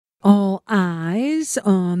Eyes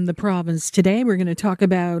on the Province. Today, we're going to talk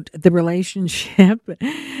about the relationship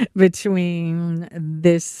between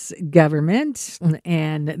this government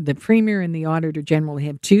and the Premier and the Auditor General. We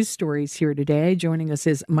have two stories here today. Joining us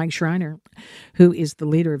is Mike Schreiner, who is the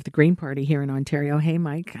leader of the Green Party here in Ontario. Hey,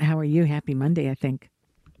 Mike, how are you? Happy Monday, I think.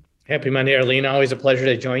 Happy Monday, Arlene. Always a pleasure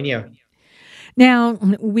to join you. Now,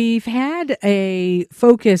 we've had a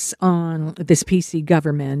focus on this PC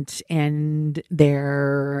government and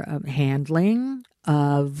their handling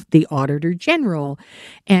of the Auditor General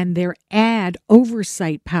and their ad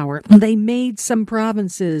oversight power. They made some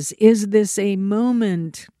provinces. Is this a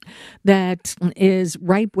moment that is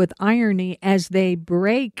ripe with irony as they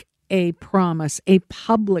break a promise, a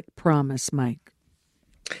public promise, Mike?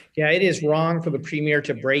 Yeah, it is wrong for the Premier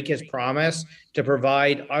to break his promise to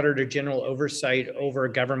provide Auditor General oversight over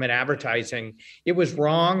government advertising. It was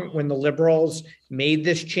wrong when the Liberals made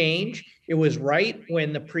this change. It was right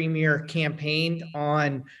when the Premier campaigned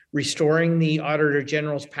on restoring the Auditor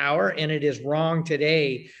General's power, and it is wrong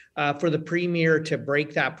today for the Premier to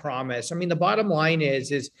break that promise. I mean, the bottom line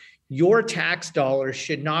is your tax dollars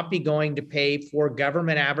should not be going to pay for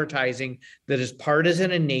government advertising that is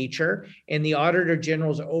partisan in nature, and the Auditor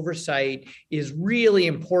General's oversight is really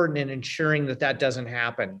important in ensuring that that doesn't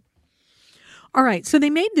happen. All right, so they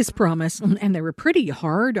made this promise, and they were pretty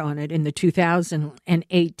hard on it in the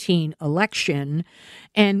 2018 election.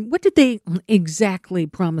 And what did they exactly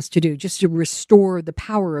promise to do, just to restore the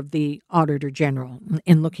power of the Auditor General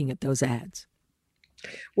in looking at those ads?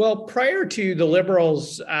 Well, prior to the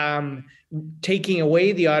Liberals taking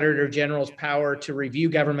away the Auditor General's power to review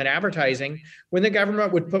government advertising, when the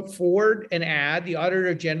government would put forward an ad, the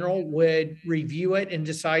Auditor General would review it and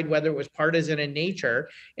decide whether it was partisan in nature.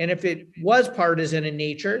 And if it was partisan in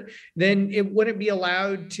nature, then it wouldn't be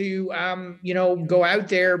allowed to, go out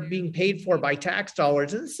there being paid for by tax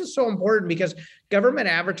dollars. And this is so important because government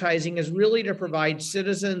advertising is really to provide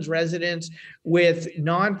citizens, residents with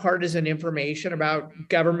nonpartisan information about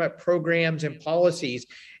government programs and policies.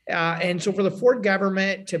 And so for the Ford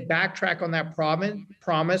government to backtrack on that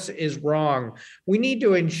promise is wrong. We need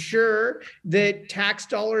to ensure that tax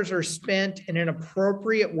dollars are spent in an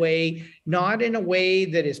appropriate way, not in a way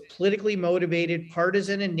that is politically motivated,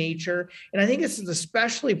 partisan in nature. And I think this is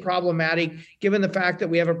especially problematic given the fact that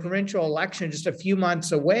we have a provincial election just a few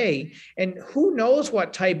months away. And who knows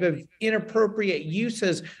what type of inappropriate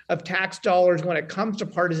uses of tax dollars when it comes to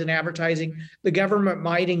partisan advertising the government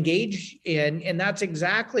might engage in. And that's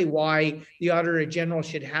exactly why the Auditor General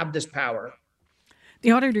should have this power.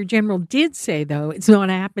 The Auditor General did say, though, it's not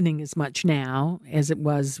happening as much now as it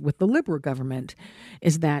was with the Liberal government.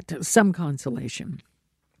 Is that some consolation?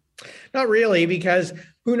 Not really, because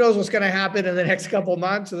who knows what's going to happen in the next couple of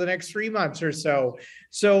months or the next 3 months or so.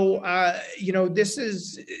 So, this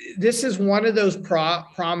is one of those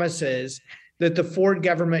promises that the Ford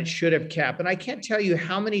government should have kept. And I can't tell you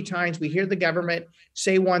how many times we hear the government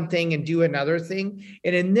say one thing and do another thing.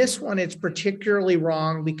 And in this one, it's particularly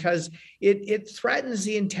wrong because it threatens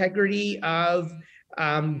the integrity of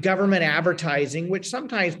government advertising, which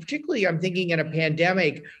sometimes, particularly I'm thinking in a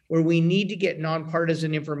pandemic where we need to get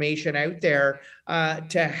nonpartisan information out there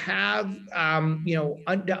to have,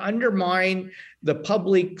 to undermine the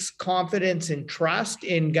public's confidence and trust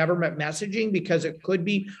in government messaging because it could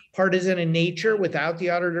be partisan in nature without the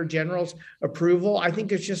Auditor General's approval. I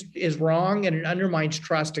think it's just is wrong and it undermines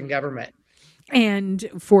trust in government. And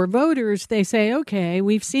for voters, they say, okay,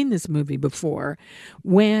 we've seen this movie before.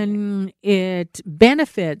 When it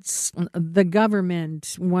benefits the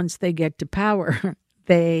government once they get to power,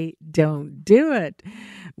 they don't do it.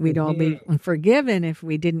 We'd all be forgiven if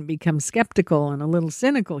we didn't become skeptical and a little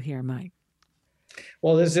cynical here, Mike.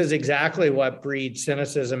 Well, this is exactly what breeds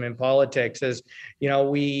cynicism in politics is,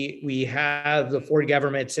 we have the Ford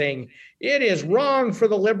government saying it is wrong for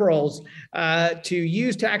the Liberals to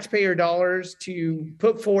use taxpayer dollars to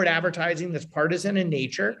put forward advertising that's partisan in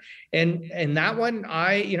nature. And that one,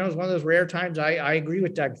 is one of those rare times I agree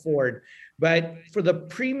with Doug Ford. But for the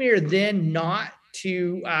Premier then not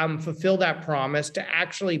to fulfill that promise, to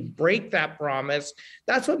actually break that promise,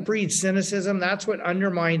 that's what breeds cynicism. That's what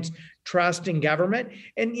undermines trust in government.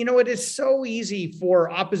 And, it is so easy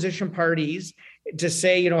for opposition parties to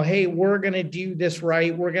say, hey, we're going to do this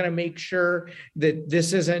right. We're going to make sure that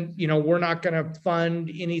this isn't, we're not going to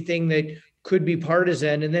fund anything that could be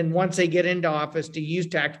partisan. And then once they get into office to use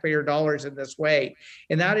taxpayer dollars in this way.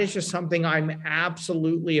 And that is just something I'm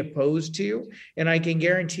absolutely opposed to. And I can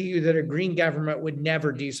guarantee you that a Green government would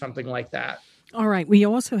never do something like that. All right. We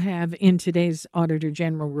also have in today's Auditor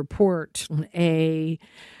General report a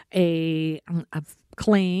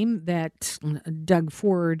claim that Doug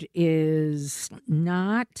Ford is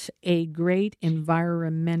not a great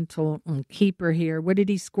environmental keeper here. What did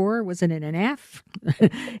he score? Wasn't it an F?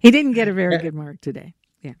 He didn't get a very good mark today.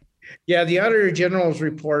 Yeah, the Auditor General's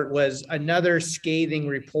report was another scathing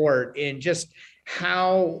report in just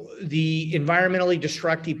how the environmentally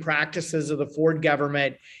destructive practices of the Ford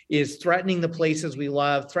government is threatening the places we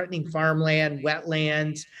love, threatening farmland,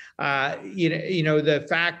 wetlands. The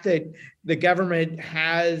fact that the government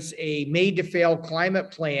has a made-to-fail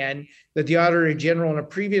climate plan that the Auditor General in a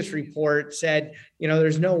previous report said,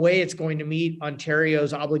 there's no way it's going to meet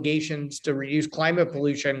Ontario's obligations to reduce climate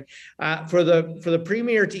pollution. For the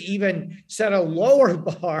Premier to even set a lower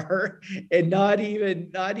bar and not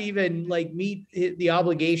even meet the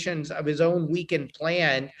obligations of his own weakened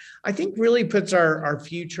plan, I think really puts our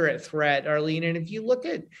future at threat, Arlene. And if you look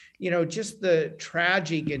at, just the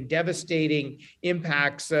tragic and devastating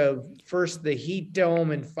impacts of first the heat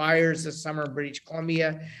dome and fires this summer in British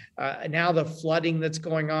Columbia, now the flooding that's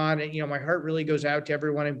going on. And, my heart really goes out to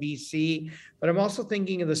everyone in BC. But I'm also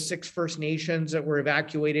thinking of the 6 First Nations that were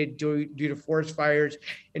evacuated due to forest fires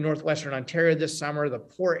in northwestern Ontario this summer, the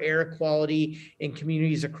poor air quality in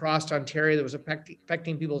communities across Ontario that was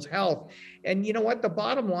affecting people's health. And you know what? The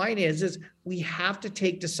bottom line is we have to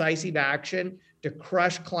take decisive action to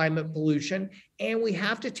crush climate pollution, and we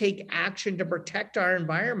have to take action to protect our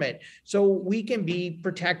environment so we can be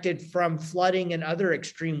protected from flooding and other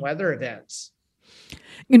extreme weather events.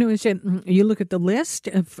 As you look at the list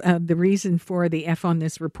of the reason for the F on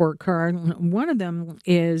this report card, one of them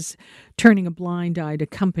is turning a blind eye to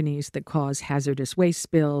companies that cause hazardous waste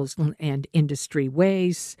spills and industry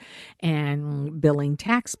waste and billing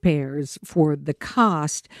taxpayers for the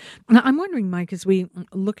cost. Now, I'm wondering, Mike, as we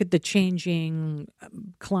look at the changing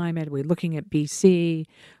climate, we're looking at BC,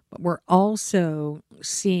 but we're also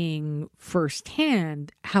seeing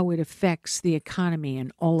firsthand how it affects the economy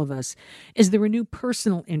and all of us. Is there a new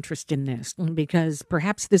personal interest in this? Because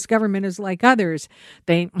perhaps this government is like others.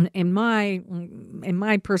 They, in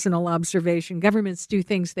my personal observation, governments do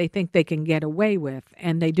things they think they can get away with,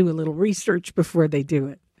 and they do a little research before they do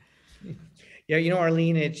it. Yeah,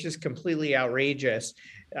 Arlene, it's just completely outrageous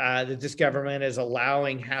that this government is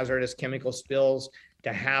allowing hazardous chemical spills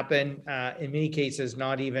to happen, in many cases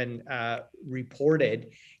not even reported.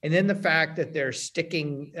 And then the fact that they're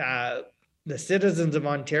sticking the citizens of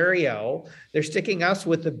Ontario, they're sticking us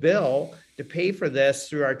with the bill to pay for this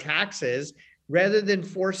through our taxes rather than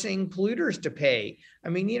forcing polluters to pay. I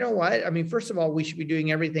mean, you know what? I mean, first of all, we should be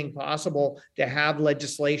doing everything possible to have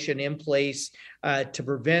legislation in place to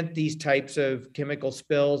prevent these types of chemical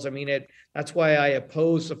spills. I mean, that's why I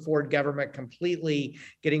oppose the Ford government completely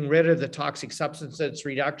getting rid of the Toxic Substances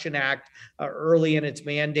Reduction Act early in its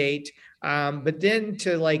mandate. But then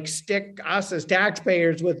to stick us as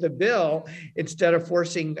taxpayers with the bill instead of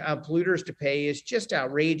forcing polluters to pay is just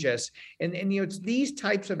outrageous. And it's these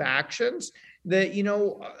types of actions that,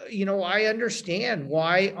 I understand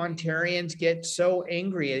why Ontarians get so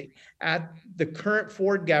angry at the current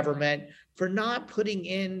Ford government for not putting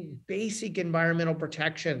in basic environmental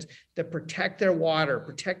protections that protect their water,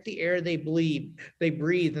 protect the air they breathe,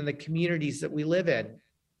 and the communities that we live in.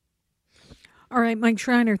 All right, Mike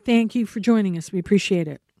Schreiner, thank you for joining us. We appreciate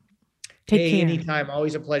it. Take care. Anytime.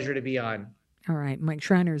 Always a pleasure to be on. All right. Mike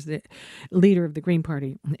Schreiner is the leader of the Green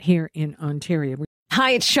Party here in Ontario.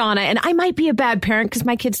 Hi, it's Shauna, and I might be a bad parent because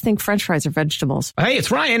my kids think French fries are vegetables. Hey, it's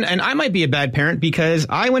Ryan, and I might be a bad parent because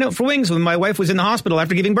I went out for wings when my wife was in the hospital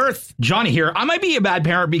after giving birth. Johnny here. I might be a bad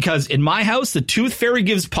parent because in my house, the tooth fairy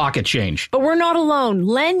gives pocket change. But we're not alone.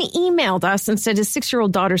 Len emailed us and said his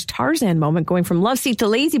 6-year-old daughter's Tarzan moment going from love seat to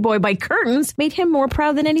lazy boy by curtains made him more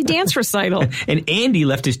proud than any dance recital. And Andy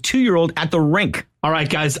left his 2-year-old at the rink. All right,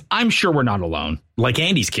 guys, I'm sure we're not alone. Like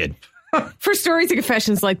Andy's kid. For stories and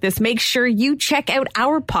confessions like this, make sure you check out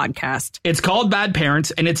our podcast. It's called Bad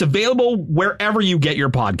Parents, and it's available wherever you get your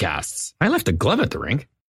podcasts. I left a glove at the rink.